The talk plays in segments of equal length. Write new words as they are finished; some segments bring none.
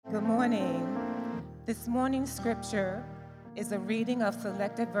Good morning. This morning's scripture is a reading of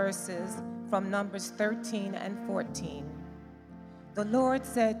selected verses from Numbers 13 and 14. The Lord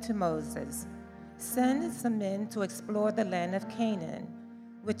said to Moses, "Send some men to explore the land of Canaan,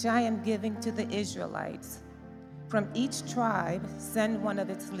 which I am giving to the Israelites. From each tribe, send one of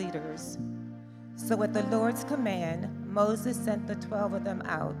its leaders." So at the Lord's command, Moses sent the 12 of them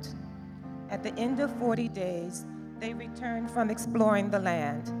out. At the end of 40 days, they returned from exploring the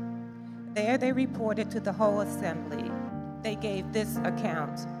land. There they reported to the whole assembly. They gave this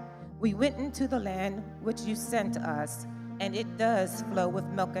account: "We went into the land which you sent us, and it does flow with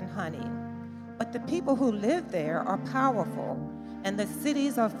milk and honey. But the people who live there are powerful, and the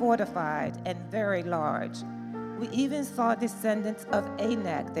cities are fortified and very large. We even saw descendants of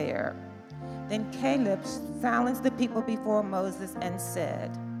Anak there." Then Caleb silenced the people before Moses and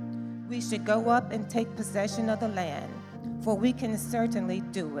said, "We should go up and take possession of the land, for we can certainly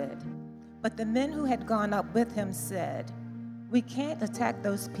do it." But the men who had gone up with him said, "We can't attack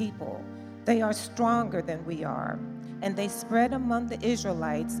those people. They are stronger than we are." And they spread among the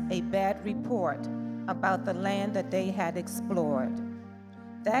Israelites a bad report about the land that they had explored.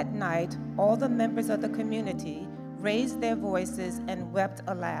 That night, all the members of the community raised their voices and wept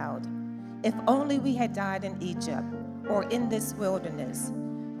aloud. "If only we had died in Egypt or in this wilderness.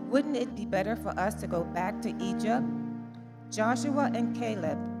 Wouldn't it be better for us to go back to Egypt?" Joshua and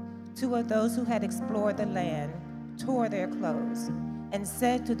Caleb, two of those who had explored the land, tore their clothes and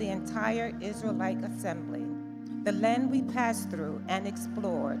said to the entire Israelite assembly, "The land we passed through and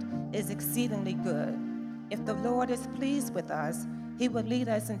explored is exceedingly good. If the Lord is pleased with us, he will lead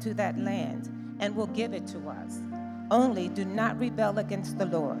us into that land and will give it to us. Only do not rebel against the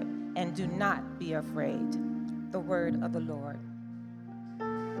Lord and do not be afraid." The word of the Lord.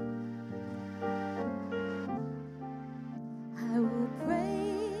 I will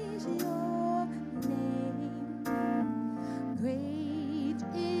praise your name. Great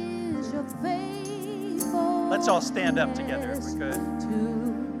is your faithfulness. Let's all stand up together if we could. To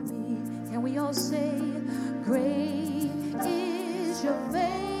me. Can we all say, "Great is your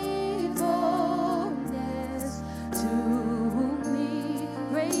faithfulness to me.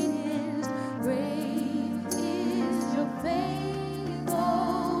 Great is your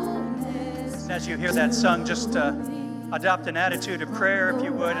faithfulness." As you hear that sung, just adopt an attitude of prayer if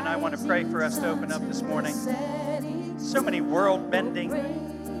you would, and I want to pray for us to open up this morning. So many world-bending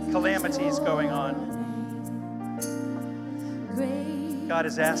calamities going on. God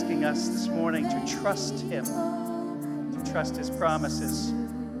is asking us this morning to trust Him, to trust His promises.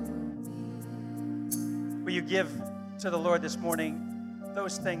 Will you give to the Lord this morning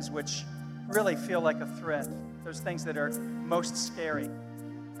those things which really feel like a threat, those things that are most scary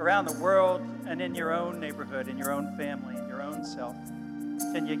around the world and in your own neighborhood, in your own family, in your own self?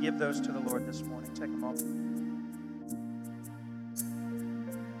 Can you give those to the Lord this morning? Take a moment.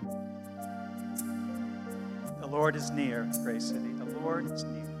 The Lord is near, Grace City. The Lord is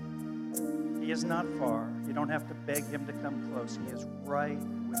near. He is not far. You don't have to beg Him to come close. He is right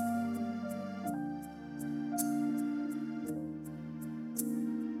with you.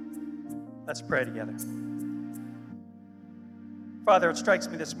 Let's pray together. Father, it strikes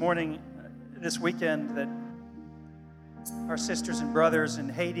me this morning, this weekend, that our sisters and brothers in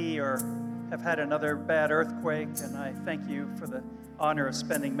Haiti have had another bad earthquake, and I thank you for the honor of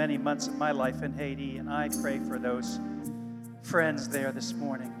spending many months of my life in Haiti, and I pray for those friends there this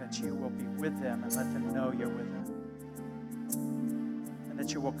morning that you will be with them and let them know you're with them, and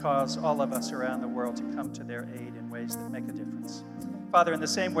that you will cause all of us around the world to come to their aid in ways that make a difference. Father, in the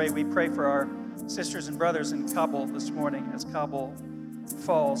same way, we pray for our sisters and brothers in Kabul this morning as Kabul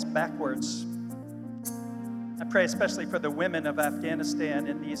falls backwards. I pray especially for the women of Afghanistan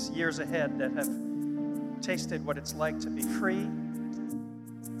in these years ahead that have tasted what it's like to be free,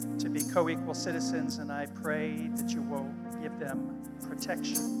 to be co-equal citizens, and I pray that you will give them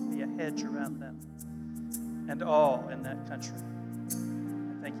protection, be a hedge around them and all in that country. I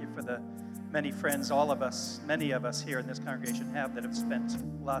thank you for the many friends many of us here in this congregation have that have spent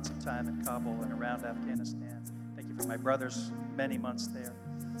lots of time in Kabul and around Afghanistan. Thank you for my brothers, many months there.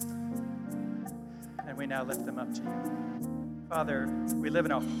 And we now lift them up to you. Father, we live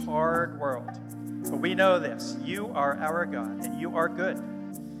in a hard world, but we know this: you are our God, and you are good,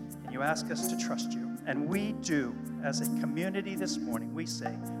 and you ask us to trust you. And we do, as a community this morning. We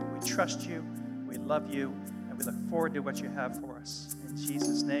say, we trust you, we love you, and we look forward to what you have for us. In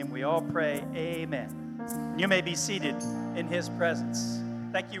Jesus' name, we all pray, amen. You may be seated in His presence.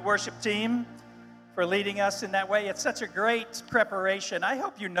 Thank you, worship team, for leading us in that way. It's such a great preparation. I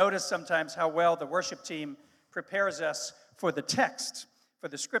hope you notice sometimes how well the worship team prepares us for the text, for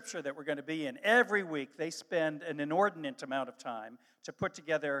the scripture that we're going to be in. Every week, they spend an inordinate amount of time to put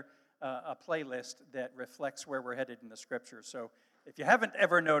together a playlist that reflects where we're headed in the scripture. So if you haven't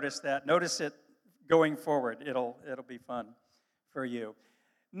ever noticed that, notice it going forward. It'll be fun for you.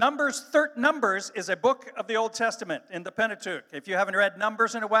 Numbers is a book of the Old Testament in the Pentateuch. If you haven't read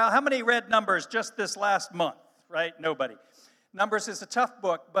Numbers in a while, how many read Numbers just this last month, right? Nobody. Numbers is a tough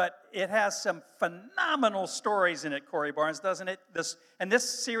book, but it has some phenomenal stories in it, Corey Barnes, doesn't it?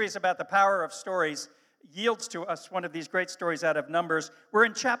 This series about the power of stories yields to us one of these great stories out of Numbers. We're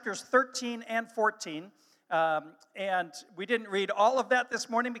in chapters 13 and 14, and we didn't read all of that this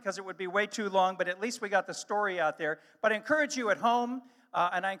morning because it would be way too long, but at least we got the story out there. But I encourage you at home,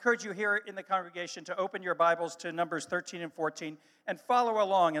 and I encourage you here in the congregation to open your Bibles to Numbers 13 and 14 and follow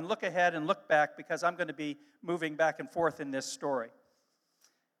along and look ahead and look back because I'm going to be moving back and forth in this story.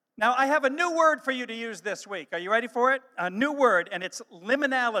 Now, I have a new word for you to use this week. Are you ready for it? A new word, and it's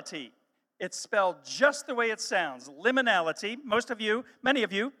liminality. It's spelled just the way it sounds, liminality. Most of you, many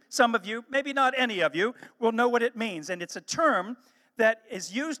of you, some of you, maybe not any of you, will know what it means. And it's a term that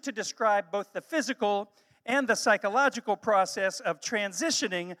is used to describe both the physical and the psychological process of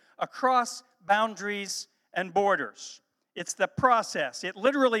transitioning across boundaries and borders. It's the process. It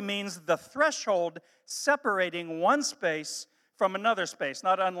literally means the threshold separating one space from another space,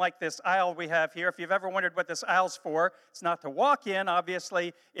 not unlike this aisle we have here. If you've ever wondered what this aisle's for, it's not to walk in,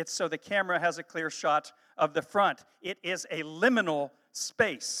 obviously. It's so the camera has a clear shot of the front. It is a liminal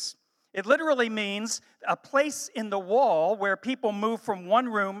space. It literally means a place in the wall where people move from one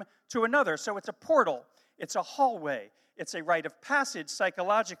room to another. So it's a portal. It's a hallway. It's a rite of passage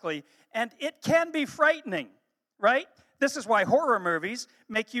psychologically, and it can be frightening, right? This is why horror movies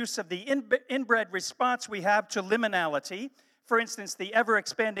make use of the inbred response we have to liminality. For instance, the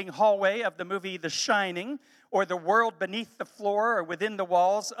ever-expanding hallway of the movie The Shining, or the world beneath the floor or within the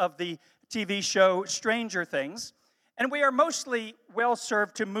walls of the TV show Stranger Things. And we are mostly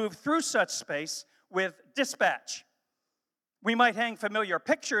well-served to move through such space with dispatch. We might hang familiar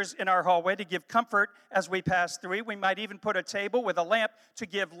pictures in our hallway to give comfort as we pass through. We might even put a table with a lamp to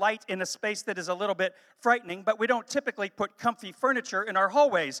give light in a space that is a little bit frightening, but we don't typically put comfy furniture in our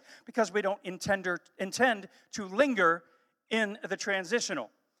hallways because we don't intend to linger in the transitional.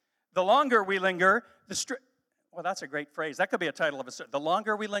 The longer we linger, well, that's a great phrase. That could be a title of a the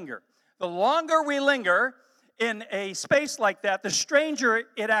longer we linger. The longer we linger in a space like that, the stranger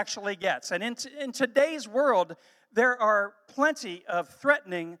it actually gets. And in today's world, there are plenty of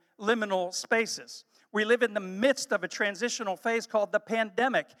threatening liminal spaces. We live in the midst of a transitional phase called the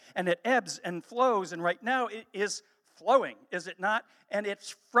pandemic, and it ebbs and flows, and right now it is flowing, is it not? And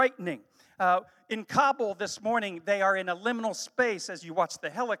it's frightening. In Kabul this morning, they are in a liminal space as you watch the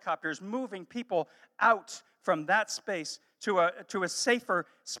helicopters moving people out from that space to a safer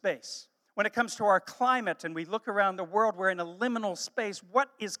space. When it comes to our climate and we look around the world, we're in a liminal space.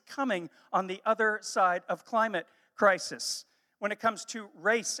 What is coming on the other side of climate crisis? When it comes to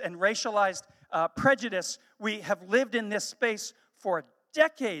race and racialized prejudice, we have lived in this space for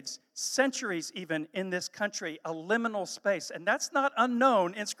decades, centuries even, in this country, a liminal space. And that's not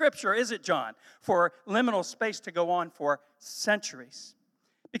unknown in Scripture, is it, John? For liminal space to go on for centuries.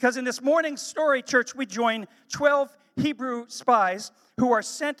 Because in this morning's story, church, we join 12 Hebrew spies who are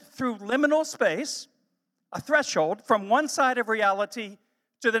sent through liminal space, a threshold, from one side of reality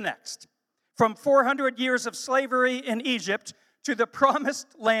to the next. From 400 years of slavery in Egypt to the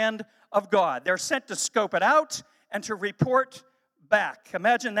promised land of God. They're sent to scope it out and to report back.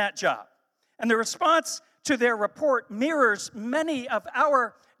 Imagine that job. And the response to their report mirrors many of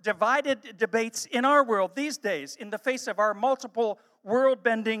our divided debates in our world these days in the face of our multiple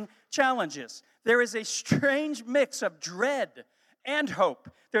world-bending challenges. There is a strange mix of dread and hope.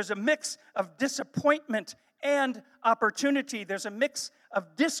 There's a mix of disappointment and opportunity. There's a mix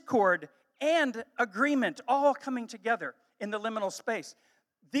of discord and agreement, all coming together in the liminal space.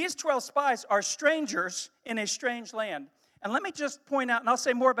 These 12 spies are strangers in a strange land. And let me just point out, and I'll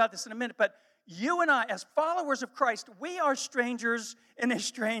say more about this in a minute, but you and I, as followers of Christ, we are strangers in a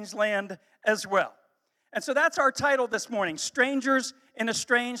strange land as well. And so that's our title this morning, Strangers in a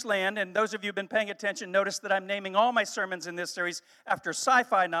Strange Land. And those of you who've been paying attention, notice that I'm naming all my sermons in this series after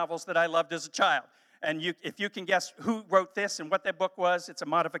sci-fi novels that I loved as a child. And if you can guess who wrote this and what that book was, it's a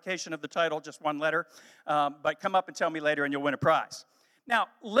modification of the title, just one letter. But come up and tell me later and you'll win a prize. Now,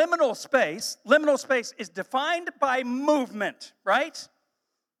 liminal space is defined by movement, right?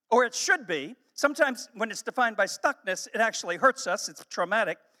 Or it should be. Sometimes when it's defined by stuckness, it actually hurts us. It's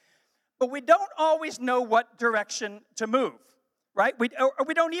traumatic. But we don't always know what direction to move, right? We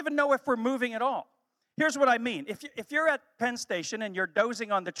don't even know if we're moving at all. Here's what I mean. If you're at Penn Station and you're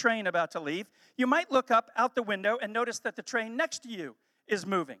dozing on the train about to leave, you might look up out the window and notice that the train next to you is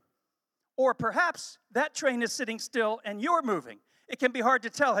moving. Or perhaps that train is sitting still and you're moving. It can be hard to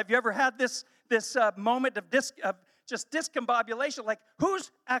tell. Have you ever had this moment of just discombobulation? Like,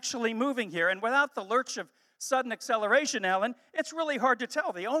 who's actually moving here? And without the lurch of sudden acceleration, Alan, it's really hard to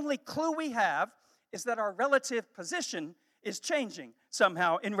tell. The only clue we have is that our relative position is changing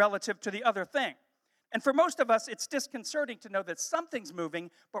somehow in relative to the other thing. And for most of us, it's disconcerting to know that something's moving,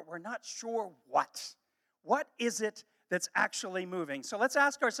 but we're not sure what. What is it that's actually moving? So let's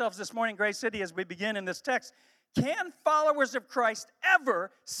ask ourselves this morning, Grace City, as we begin in this text, can followers of Christ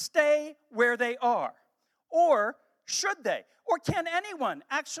ever stay where they are? Or should they? Or can anyone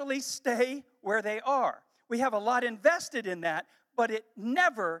actually stay where they are? We have a lot invested in that, but it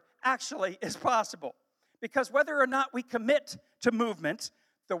never actually is possible. Because whether or not we commit to movement,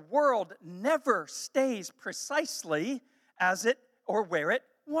 the world never stays precisely as it or where it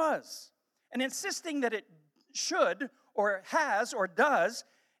was. And insisting that it should or has or does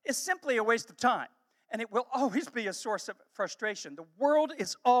is simply a waste of time. And it will always be a source of frustration. The world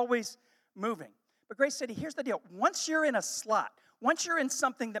is always moving. But Grace City, here's the deal. Once you're in a slot, once you're in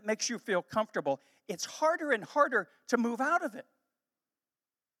something that makes you feel comfortable, it's harder and harder to move out of it.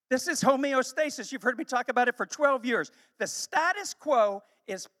 This is homeostasis. You've heard me talk about it for 12 years. The status quo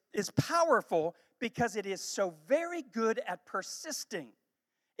is powerful because it is so very good at persisting.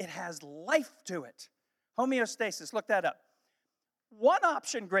 It has life to it. Homeostasis, look that up. One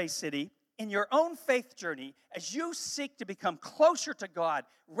option, Grace City, in your own faith journey, as you seek to become closer to God,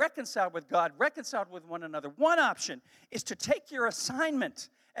 reconciled with one another, one option is to take your assignment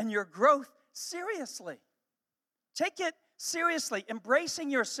and your growth seriously. Take it seriously, embracing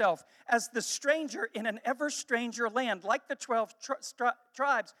yourself as the stranger in an ever stranger land, like the 12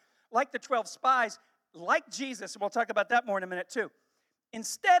 tribes, like the 12 spies, like Jesus, and we'll talk about that more in a minute too.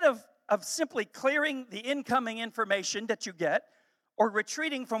 Instead of simply clearing the incoming information that you get, or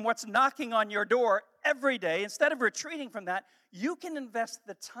retreating from what's knocking on your door every day, instead of retreating from that, you can invest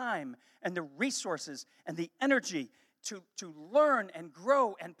the time and the resources and the energy to learn and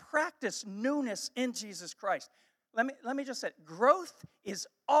grow and practice newness in Jesus Christ. Let me just say, growth is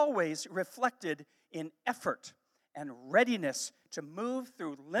always reflected in effort and readiness to move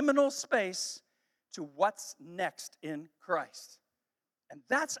through liminal space to what's next in Christ. And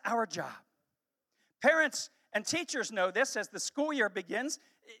that's our job. Parents and teachers know this as the school year begins.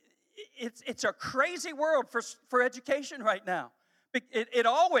 It's a crazy world for education right now. It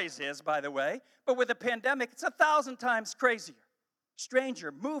always is, by the way, but with the pandemic, it's 1,000 times crazier.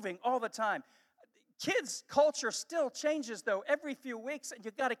 Stranger, moving all the time. Kids' culture still changes, though, every few weeks, and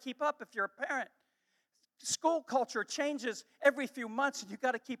you've got to keep up if you're a parent. School culture changes every few months, and you've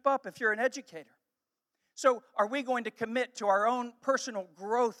got to keep up if you're an educator. So are we going to commit to our own personal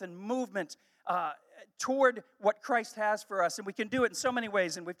growth and movement toward what Christ has for us? And we can do it in so many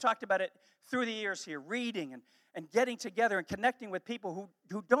ways, and we've talked about it through the years here, reading and getting together and connecting with people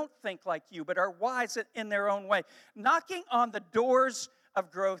who don't think like you, but are wise in their own way. Knocking on the doors of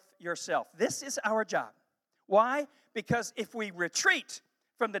growth yourself. This is our job. Why? Because if we retreat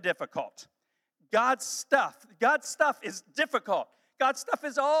from the difficult, God's stuff is difficult. God's stuff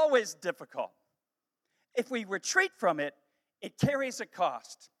is always difficult. If we retreat from it, it carries a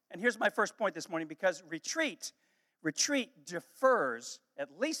cost. And here's my first point this morning, because retreat defers, at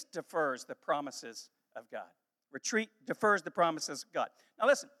least defers the promises of God. Retreat defers the promises of God. Now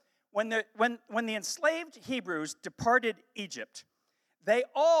listen, when the enslaved Hebrews departed Egypt, they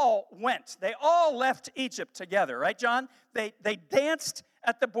all left Egypt together, right, John? They danced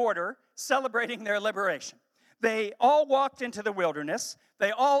at the border, celebrating their liberation. They all walked into the wilderness.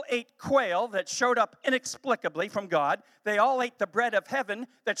 They all ate quail that showed up inexplicably from God. They all ate the bread of heaven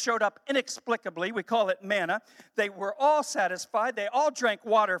that showed up inexplicably. We call it manna. They were all satisfied. They all drank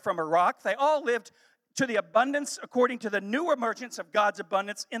water from a rock. They all lived to the abundance according to the new emergence of God's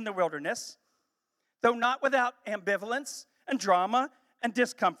abundance in the wilderness. Though not without ambivalence and drama and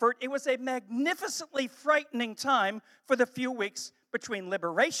discomfort, it was a magnificently frightening time for the few weeks between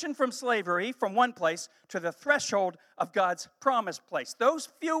liberation from slavery from one place to the threshold of God's promised place. Those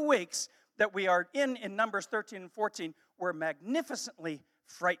few weeks that we are in Numbers 13 and 14 were magnificently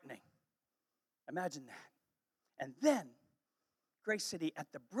frightening. Imagine that. And then, Grace City,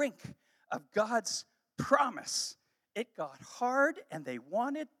 at the brink of God's promise, it got hard and they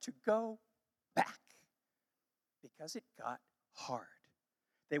wanted to go back because it got hard.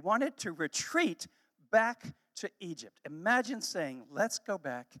 They wanted to retreat back to Egypt. Imagine saying, let's go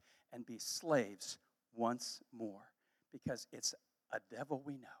back and be slaves once more, because it's a devil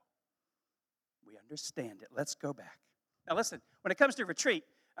we know. We understand it. Let's go back. Now listen, when it comes to retreat,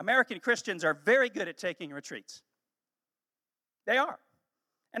 American Christians are very good at taking retreats. They are.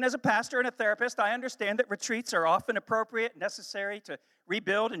 And as a pastor and a therapist, I understand that retreats are often appropriate, necessary to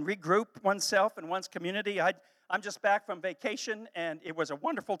rebuild and regroup oneself and one's community. I'm just back from vacation, and it was a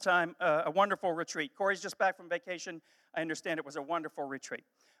wonderful time, a wonderful retreat. Corey's just back from vacation. I understand it was a wonderful retreat.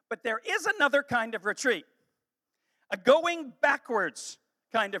 But there is another kind of retreat, a going backwards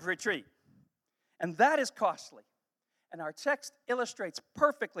kind of retreat. And that is costly. And our text illustrates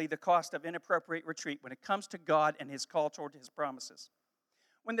perfectly the cost of inappropriate retreat when it comes to God and his call toward his promises.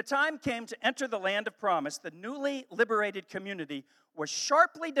 When the time came to enter the land of promise, the newly liberated community was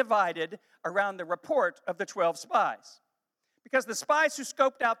sharply divided around the report of the 12 spies. Because the spies who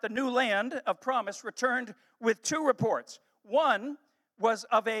scoped out the new land of promise returned with two reports. One was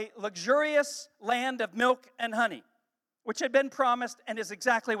of a luxurious land of milk and honey, which had been promised and is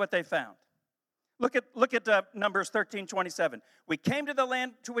exactly what they found. Look at Numbers 13:27. We came to the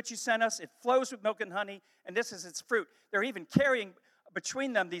land to which you sent us. It flows with milk and honey, and this is its fruit. They're even carrying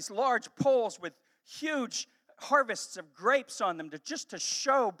between them these large poles with huge harvests of grapes on them to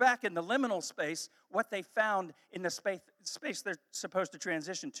show back in the liminal space what they found in the space they're supposed to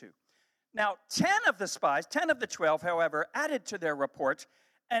transition to. Now, 10 of the 12, however, added to their report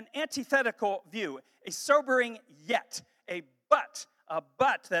an antithetical view, a sobering yet, a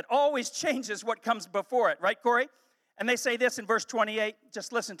but that always changes what comes before it. Right, Corey? And they say this in verse 28.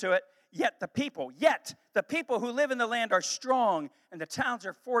 Just listen to it. Yet the people who live in the land are strong, and the towns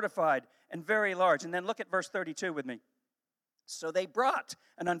are fortified and very large. And then look at verse 32 with me. So they brought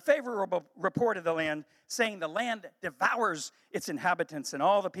an unfavorable report of the land, saying the land devours its inhabitants, and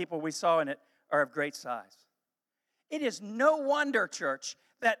all the people we saw in it are of great size. It is no wonder, church,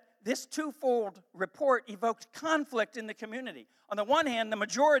 that this twofold report evoked conflict in the community. On the one hand, the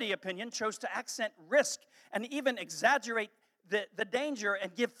majority opinion chose to accent risk and even exaggerate the danger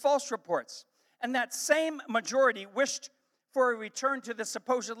and give false reports. And that same majority wished for a return to the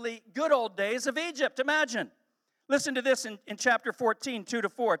supposedly good old days of Egypt. Imagine. Listen to this in chapter 14,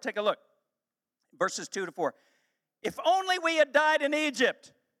 2-4. Take a look. Verses 2-4. If only we had died in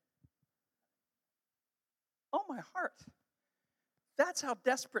Egypt. Oh, my heart. That's how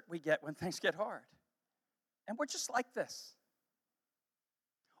desperate we get when things get hard. And we're just like this.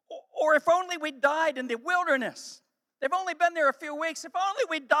 Or if only we died in the wilderness. They've only been there a few weeks. If only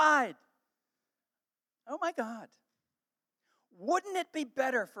we died. Oh, my God. Wouldn't it be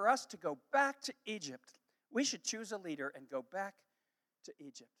better for us to go back to Egypt? We should choose a leader and go back to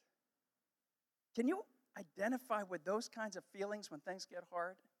Egypt. Can you identify with those kinds of feelings when things get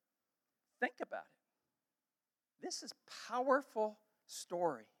hard? Think about it. This is a powerful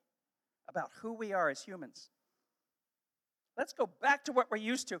story about who we are as humans. Let's go back to what we're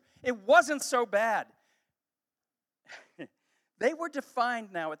used to. It wasn't so bad. They were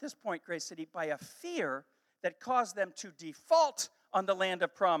defined now at this point, Grace City, by a fear that caused them to default on the land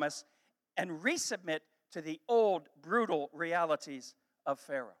of promise and resubmit to the old, brutal realities of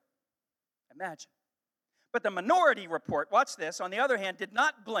Pharaoh. Imagine. But the minority report, watch this, on the other hand, did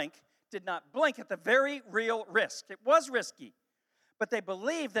not blink at the very real risk. It was risky. But they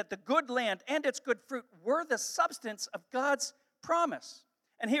believed that the good land and its good fruit were the substance of God's promise.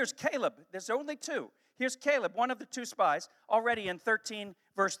 And here's Caleb. There's only two. Here's Caleb, one of the two spies, already in 13,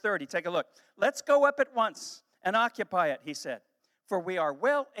 verse 30. Take a look. Let's go up at once and occupy it, he said, for we are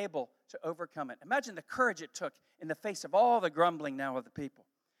well able to overcome it. Imagine the courage it took in the face of all the grumbling now of the people.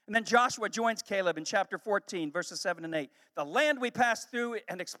 And then Joshua joins Caleb in chapter 14, verses 7 and 8. The land we passed through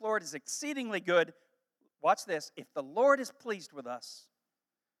and explored is exceedingly good. Watch this. If the Lord is pleased with us,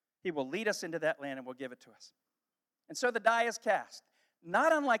 he will lead us into that land and will give it to us. And so the die is cast.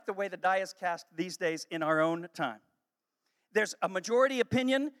 Not unlike the way the die is cast these days in our own time. There's a majority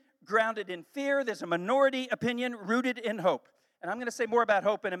opinion grounded in fear. There's a minority opinion rooted in hope. And I'm going to say more about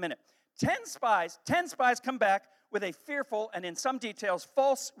hope in a minute. 10 spies come back with a fearful and in some details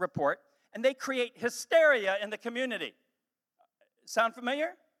false report, and they create hysteria in the community. Sound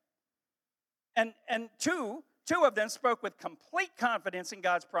familiar? And two of them spoke with complete confidence in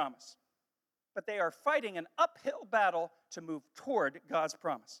God's promise. But they are fighting an uphill battle to move toward God's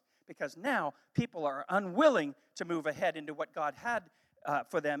promise. Because now people are unwilling to move ahead into what God had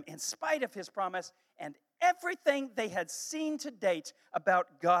for them in spite of his promise and everything they had seen to date about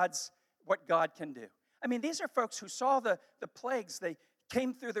what God can do. I mean, these are folks who saw the plagues. They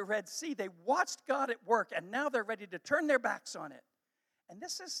came through the Red Sea. They watched God at work, and now they're ready to turn their backs on it. And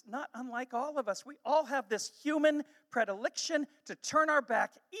this is not unlike all of us. We all have this human predilection to turn our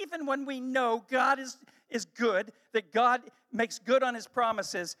back, even when we know God is good, that God makes good on his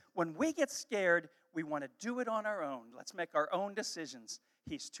promises. When we get scared, we want to do it on our own. Let's make our own decisions.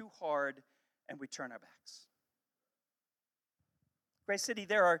 He's too hard, and we turn our backs. Grace City,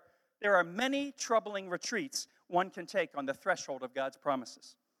 there are many troubling retreats one can take on the threshold of God's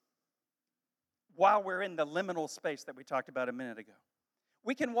promises while we're in the liminal space that we talked about a minute ago.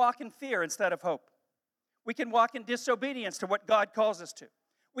 We can walk in fear instead of hope. We can walk in disobedience to what God calls us to.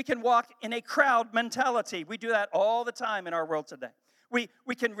 We can walk in a crowd mentality. We do that all the time in our world today.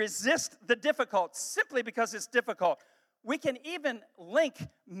 We can resist the difficult simply because it's difficult. We can even link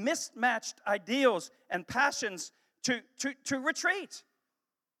mismatched ideals and passions to retreat.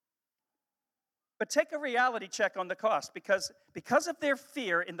 But take a reality check on the cost, because of their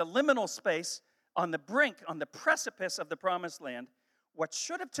fear in the liminal space, on the brink, on the precipice of the promised land, what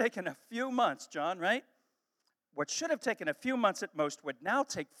should have taken a few months, John, right? What should have taken a few months at most would now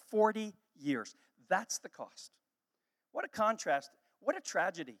take 40 years. That's the cost. What a contrast. What a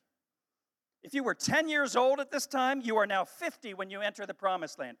tragedy. If you were 10 years old at this time, you are now 50 when you enter the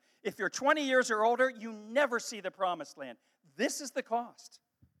promised land. If you're 20 years or older, you never see the promised land. This is the cost.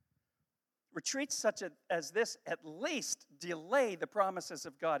 Retreats such as this at least delay the promises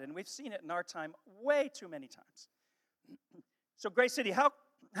of God, and we've seen it in our time way too many times. So, Grace City, how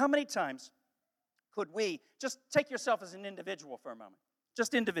many times could we, just take yourself as an individual for a moment,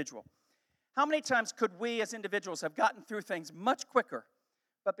 just individual. How many times could we as individuals have gotten through things much quicker,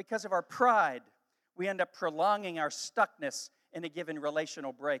 but because of our pride, we end up prolonging our stuckness in a given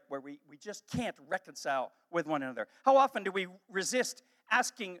relational break where we just can't reconcile with one another? How often do we resist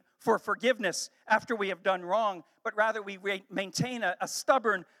asking for forgiveness after we have done wrong, but rather we maintain a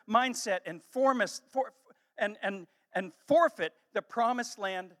stubborn mindset and forfeit the promised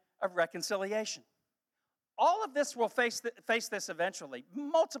land of reconciliation? All of this will face this eventually,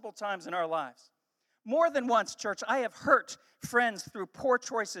 multiple times in our lives. More than once, church, I have hurt friends through poor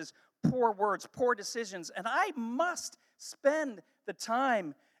choices, poor words, poor decisions, and I must spend the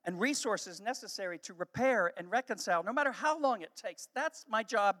time and resources necessary to repair and reconcile, no matter how long it takes. That's my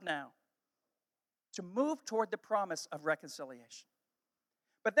job now, to move toward the promise of reconciliation.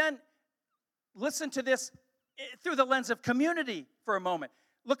 But then, listen to this through the lens of community for a moment.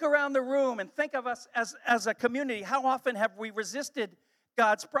 Look around the room and think of us as a community. How often have we resisted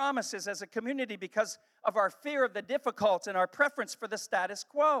God's promises as a community because of our fear of the difficult and our preference for the status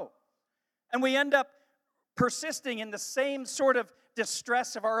quo? And we end up persisting in the same sort of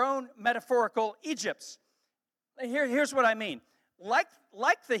distress of our own metaphorical Egypts. Here's what I mean. Like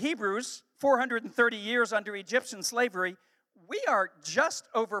the Hebrews, 430 years under Egyptian slavery, we are just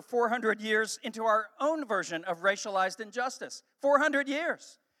over 400 years into our own version of racialized injustice. 400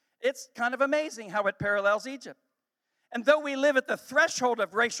 years. It's kind of amazing how it parallels Egypt. And though we live at the threshold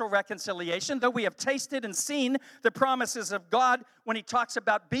of racial reconciliation, though we have tasted and seen the promises of God when he talks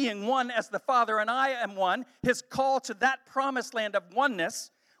about being one as the Father and I am one, his call to that promised land of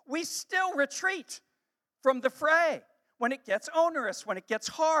oneness, we still retreat from the fray. When it gets onerous, when it gets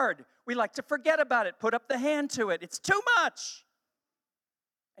hard, we like to forget about it, put up the hand to it. It's too much.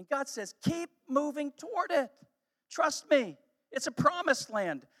 And God says, keep moving toward it. Trust me. It's a promised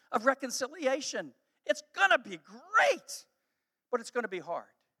land of reconciliation. It's going to be great, but it's going to be hard,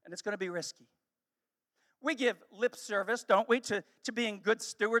 and it's going to be risky. We give lip service, don't we, to being good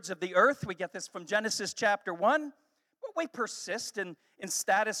stewards of the earth. We get this from Genesis chapter 1. But we persist in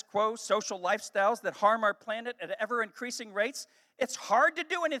status quo social lifestyles that harm our planet at ever-increasing rates. It's hard to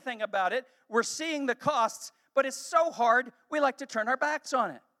do anything about it. We're seeing the costs, but it's so hard, we like to turn our backs on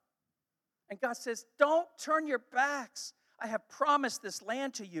it. And God says, don't turn your backs. I have promised this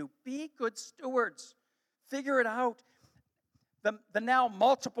land to you. Be good stewards. Figure it out. The now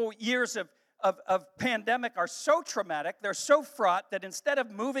multiple years of pandemic are so traumatic, they're so fraught that instead of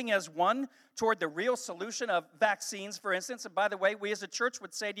moving as one toward the real solution of vaccines, for instance, and by the way, we as a church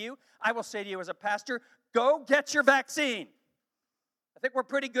would say to you, I will say to you as a pastor, go get your vaccine. I think we're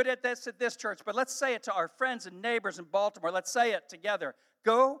pretty good at this church, but let's say it to our friends and neighbors in Baltimore. Let's say it together.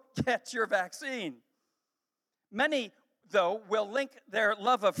 Go get your vaccine. Many, though, will link their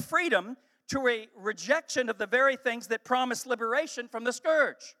love of freedom to a rejection of the very things that promise liberation from the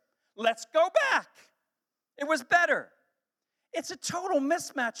scourge. Let's go back. It was better. It's a total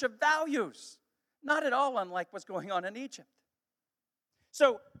mismatch of values, not at all unlike what's going on in Egypt.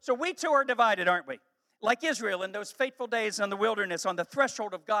 So we too are divided, aren't we? Like Israel in those fateful days in the wilderness on the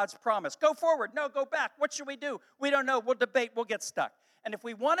threshold of God's promise. Go forward. No, go back. What should we do? We don't know. We'll debate. We'll get stuck. And if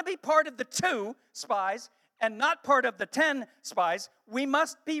we want to be part of the two spies and not part of the 10 spies, we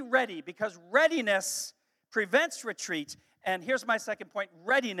must be ready, because readiness prevents retreat. And here's my second point: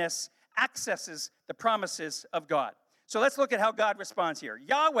 readiness accesses the promises of God. So let's look at how God responds here.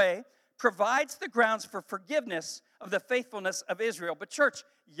 Yahweh provides the grounds for forgiveness of the faithfulness of Israel. But church,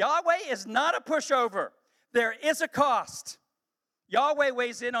 Yahweh is not a pushover. There is a cost. Yahweh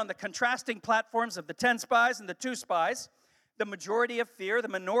weighs in on the contrasting platforms of the 10 spies and the 2 spies, the majority of fear, the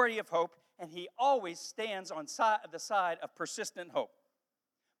minority of hope, and he always stands on the side of persistent hope.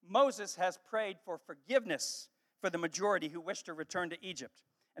 Moses has prayed for forgiveness for the majority who wish to return to Egypt.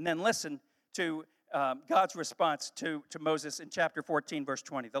 And then listen to God's response to Moses in chapter 14, verse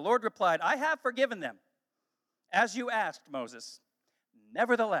 20. The Lord replied, I have forgiven them, as you asked, Moses.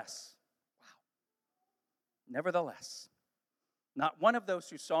 Nevertheless, not one of those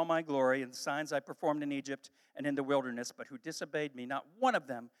who saw my glory and the signs I performed in Egypt and in the wilderness, but who disobeyed me, not one of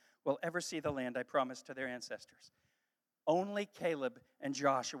them will ever see the land I promised to their ancestors. Only Caleb and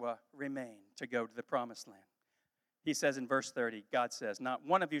Joshua remain to go to the promised land. He says in verse 30, God says, not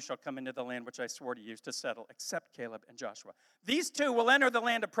one of you shall come into the land which I swore to you to settle, except Caleb and Joshua. These 2 will enter the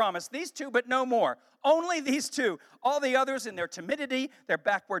land of promise. These 2, but no more. Only these 2. All the others, in their timidity, their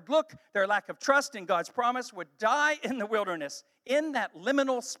backward look, their lack of trust in God's promise, would die in the wilderness, in that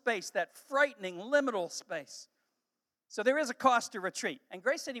liminal space, that frightening liminal space. So there is a cost to retreat. And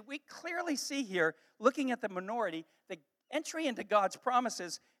Grace City, we clearly see here, looking at the minority, the entry into God's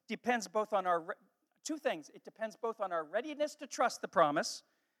promises depends both on our 2 things. It depends both on our readiness to trust the promise,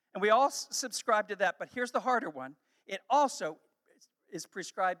 and we all subscribe to that, but here's the harder one. It also is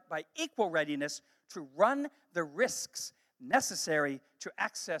prescribed by equal readiness to run the risks necessary to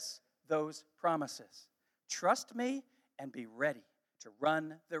access those promises. Trust me and be ready to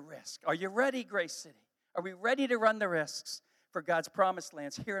run the risk. Are you ready, Grace City? Are we ready to run the risks for God's promised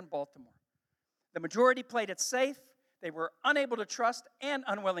lands here in Baltimore? The majority played it safe. They were unable to trust and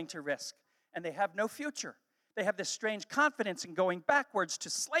unwilling to risk. And they have no future. They have this strange confidence in going backwards to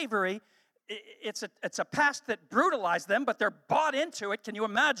slavery. It's a past that brutalized them, but they're bought into it. Can you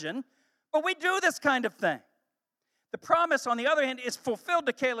imagine? But we do this kind of thing. The promise, on the other hand, is fulfilled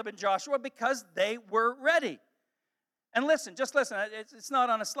to Caleb and Joshua because they were ready. And listen, just listen. It's not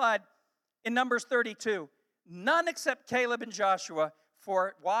on a slide. In Numbers 32, none except Caleb and Joshua.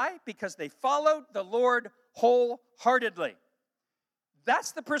 For why? Because they followed the Lord wholeheartedly.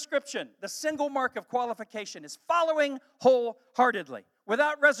 That's the prescription. The single mark of qualification is following wholeheartedly,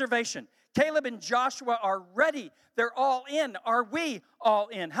 without reservation. Caleb and Joshua are ready. They're all in. Are we all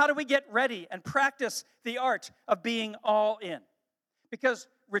in? How do we get ready and practice the art of being all in? Because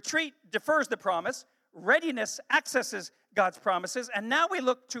retreat defers the promise. Readiness accesses God's promises. And now we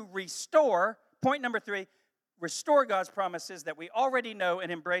look to restore, point number 3, restore God's promises that we already know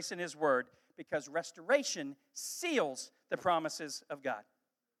and embrace in His Word, because restoration seals the promises of God.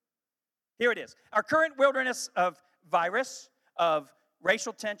 Here it is. Our current wilderness of virus, of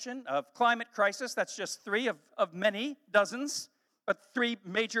racial tension, of climate crisis, that's just 3 of many dozens, but 3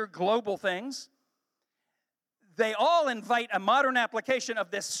 major global things. They all invite a modern application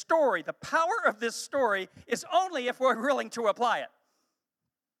of this story. The power of this story is only if we're willing to apply it.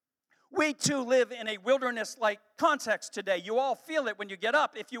 We too live in a wilderness-like context today. You all feel it when you get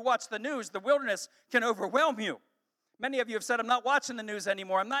up. If you watch the news, the wilderness can overwhelm you. Many of you have said, I'm not watching the news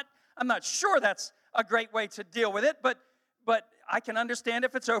anymore. I'm not sure that's a great way to deal with it, but I can understand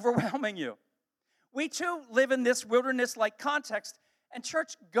if it's overwhelming you. We too live in this wilderness-like context, and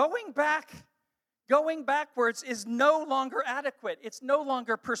church, going backwards is no longer adequate. It's no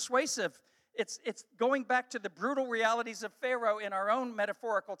longer persuasive. It's going back to the brutal realities of Pharaoh in our own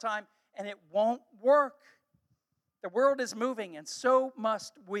metaphorical time, and it won't work. The world is moving, and so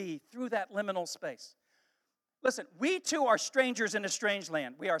must we through that liminal space. Listen, we too are strangers in a strange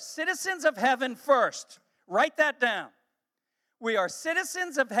land. We are citizens of heaven first. Write that down. We are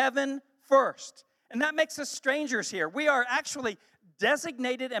citizens of heaven first. And that makes us strangers here. We are actually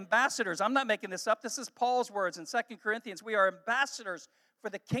designated ambassadors. I'm not making this up. This is Paul's words in 2 Corinthians. We are ambassadors for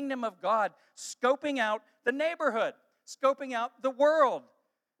the kingdom of God, scoping out the neighborhood, scoping out the world,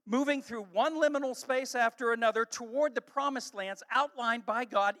 moving through one liminal space after another toward the promised lands outlined by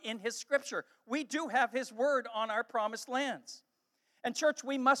God in His Scripture. We do have His Word on our promised lands. And church,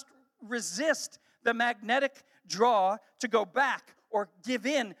 we must resist the magnetic draw to go back or give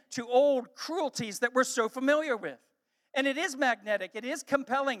in to old cruelties that we're so familiar with. And it is magnetic, it is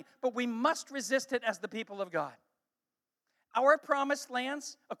compelling, but we must resist it as the people of God. Our promised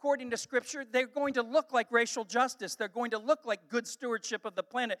lands, according to Scripture, they're going to look like racial justice. They're going to look like good stewardship of the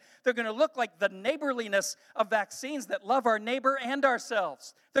planet. They're going to look like the neighborliness of vaccines that love our neighbor and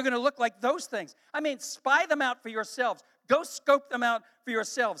ourselves. They're going to look like those things. I mean, spy them out for yourselves. Go scope them out for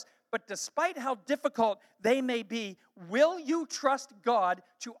yourselves. But despite how difficult they may be, will you trust God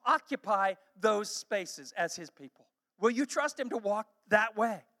to occupy those spaces as His people? Will you trust Him to walk that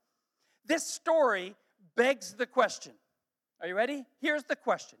way? This story begs the question. Are you ready? Here's the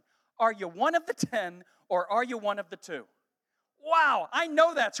question. Are you one of the 10 or are you one of the 2? Wow, I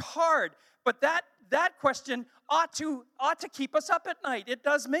know that's hard, but that question ought to keep us up at night. It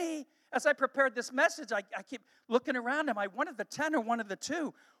does me. As I prepared this message, I keep looking around. Am I one of the 10 or one of the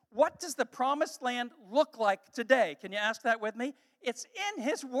 2? What does the promised land look like today? Can you ask that with me? It's in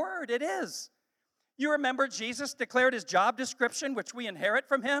His Word. It is. You remember Jesus declared His job description, which we inherit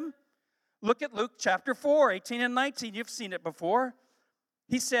from Him? Look at Luke chapter 4, 18 and 19. You've seen it before.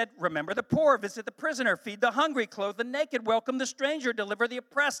 He said, remember the poor, visit the prisoner, feed the hungry, clothe the naked, welcome the stranger, deliver the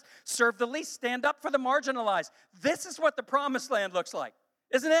oppressed, serve the least, stand up for the marginalized. This is what the promised land looks like,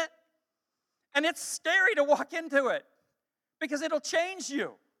 isn't it? And it's scary to walk into it because it'll change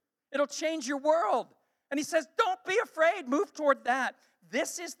you. It'll change your world. And He says, don't be afraid, move toward that.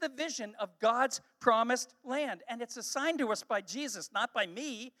 This is the vision of God's promised land, and it's assigned to us by Jesus, not by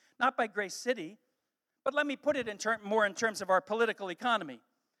me, not by Grace City. But let me put it more in terms of our political economy,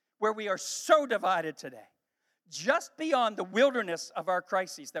 where we are so divided today. Just beyond the wilderness of our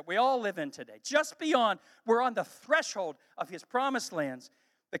crises that we all live in today, just beyond, we're on the threshold of His promised lands.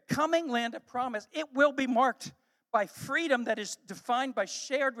 The coming land of promise, it will be marked by freedom that is defined by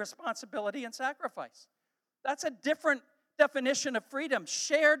shared responsibility and sacrifice. That's a different definition of freedom,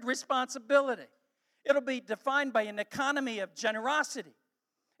 shared responsibility. It'll be defined by an economy of generosity.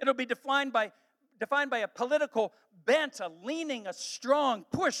 It'll be defined by a political bent, a leaning, a strong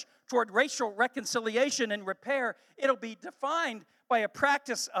push toward racial reconciliation and repair. It'll be defined by a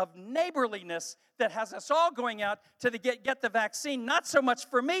practice of neighborliness that has us all going out to get the vaccine, not so much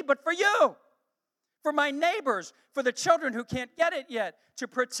for me, but for you, for my neighbors, for the children who can't get it yet, to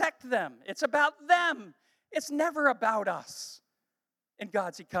protect them. It's about them. It's never about us in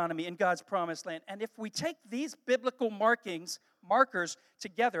God's economy, in God's promised land. And if we take these biblical markers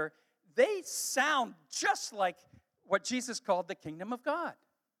together, they sound just like what Jesus called the kingdom of God,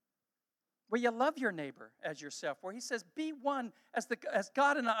 where you love your neighbor as yourself, where He says, be one as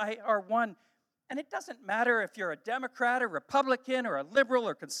God and I are one. And it doesn't matter if you're a Democrat or Republican or a liberal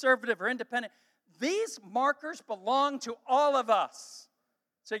or conservative or independent. These markers belong to all of us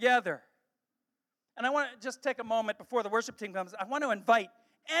together. And I want to just take a moment before the worship team comes. I want to invite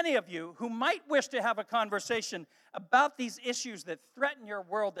any of you who might wish to have a conversation about these issues that threaten your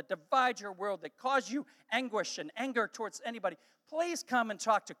world, that divide your world, that cause you anguish and anger towards anybody. Please come and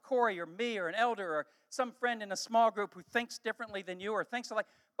talk to Corey or me or an elder or some friend in a small group who thinks differently than you or thinks alike.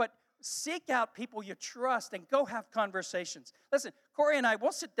 But seek out people you trust and go have conversations. Listen, Corey and I,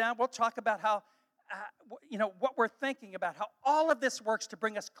 we'll sit down, we'll talk about how, what we're thinking about, how all of this works to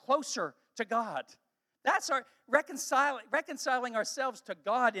bring us closer to God. That's our reconciling ourselves to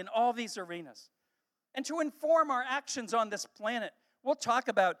God in all these arenas. And to inform our actions on this planet, we'll talk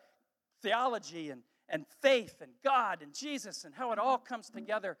about theology and faith and God and Jesus and how it all comes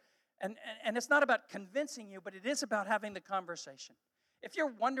together. And it's not about convincing you, but it is about having the conversation. If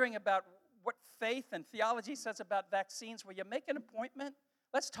you're wondering about what faith and theology says about vaccines, will you make an appointment?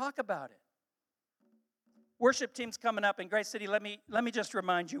 Let's talk about it. Worship team's coming up in Grace City. Let me just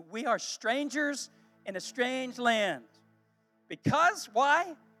remind you, we are strangers in a strange land. Because,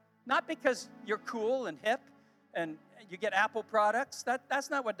 why? Not because you're cool and hip and you get Apple products. That's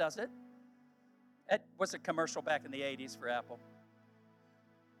not what does it. It was a commercial back in the 80s for Apple.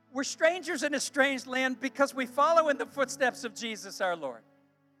 We're strangers in a strange land because we follow in the footsteps of Jesus our Lord,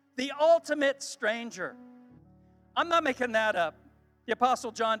 the ultimate stranger. I'm not making that up. The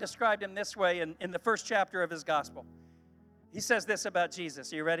Apostle John described Him this way in the first chapter of his gospel. He says this about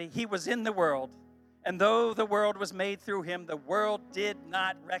Jesus. Are you ready? He was in the world, and though the world was made through Him, the world did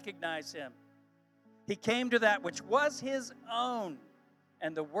not recognize Him. He came to that which was His own,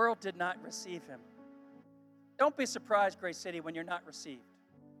 and the world did not receive Him. Don't be surprised, Grace City, when you're not received.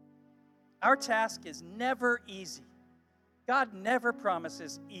 Our task is never easy. God never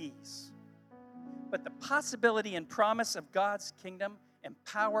promises ease. But the possibility and promise of God's kingdom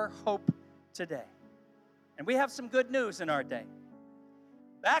empower hope today. And we have some good news in our day.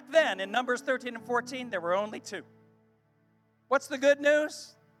 Back then, in Numbers 13 and 14, there were only 2. What's the good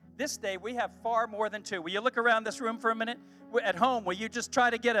news? This day, we have far more than 2. Will you look around this room for a minute? At home, will you just try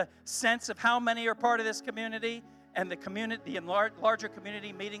to get a sense of how many are part of this community? and the community, the larger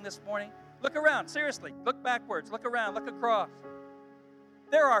community meeting this morning, look around, seriously. Look backwards, look around, look across.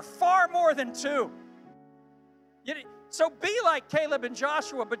 There are far more than two. So be like Caleb and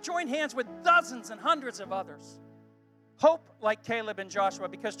Joshua, but join hands with dozens and hundreds of others. Hope like Caleb and Joshua,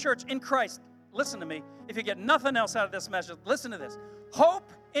 because church, in Christ, listen to me. If you get nothing else out of this message, listen to this.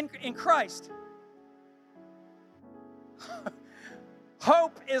 Hope in Christ.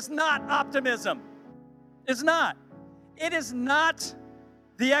 Hope is not optimism. It's not. It is not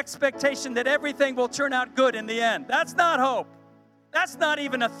the expectation that everything will turn out good in the end. That's not hope. That's not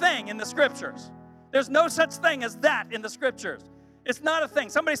even a thing in the Scriptures. There's no such thing as that in the Scriptures. It's not a thing.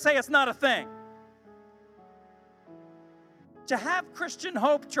 Somebody say it's not a thing. To have Christian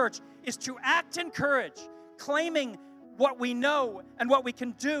hope, church, is to act in courage, claiming what we know and what we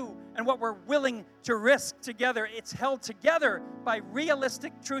can do and what we're willing to risk together. It's held together by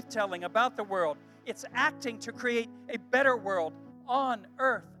realistic truth-telling about the world. It's acting to create a better world on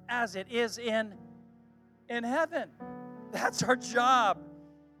earth as it is in heaven. That's our job.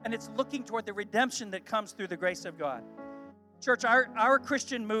 And it's looking toward the redemption that comes through the grace of God. Church, our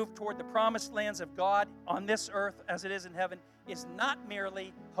Christian move toward the promised lands of God on this earth as it is in heaven is not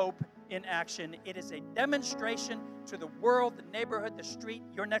merely hope in action. It is a demonstration to the world, the neighborhood, the street,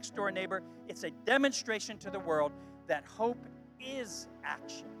 your next door neighbor. It's a demonstration to the world that hope is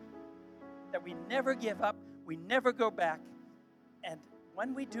action. That we never give up, we never go back. And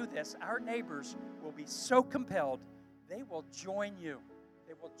when we do this, our neighbors will be so compelled, they will join you.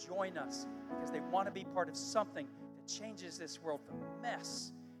 They will join us because they want to be part of something that changes this world from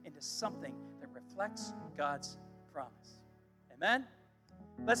mess into something that reflects God's promise. Amen?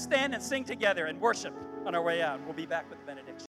 Let's stand and sing together and worship on our way out. We'll be back with the benediction.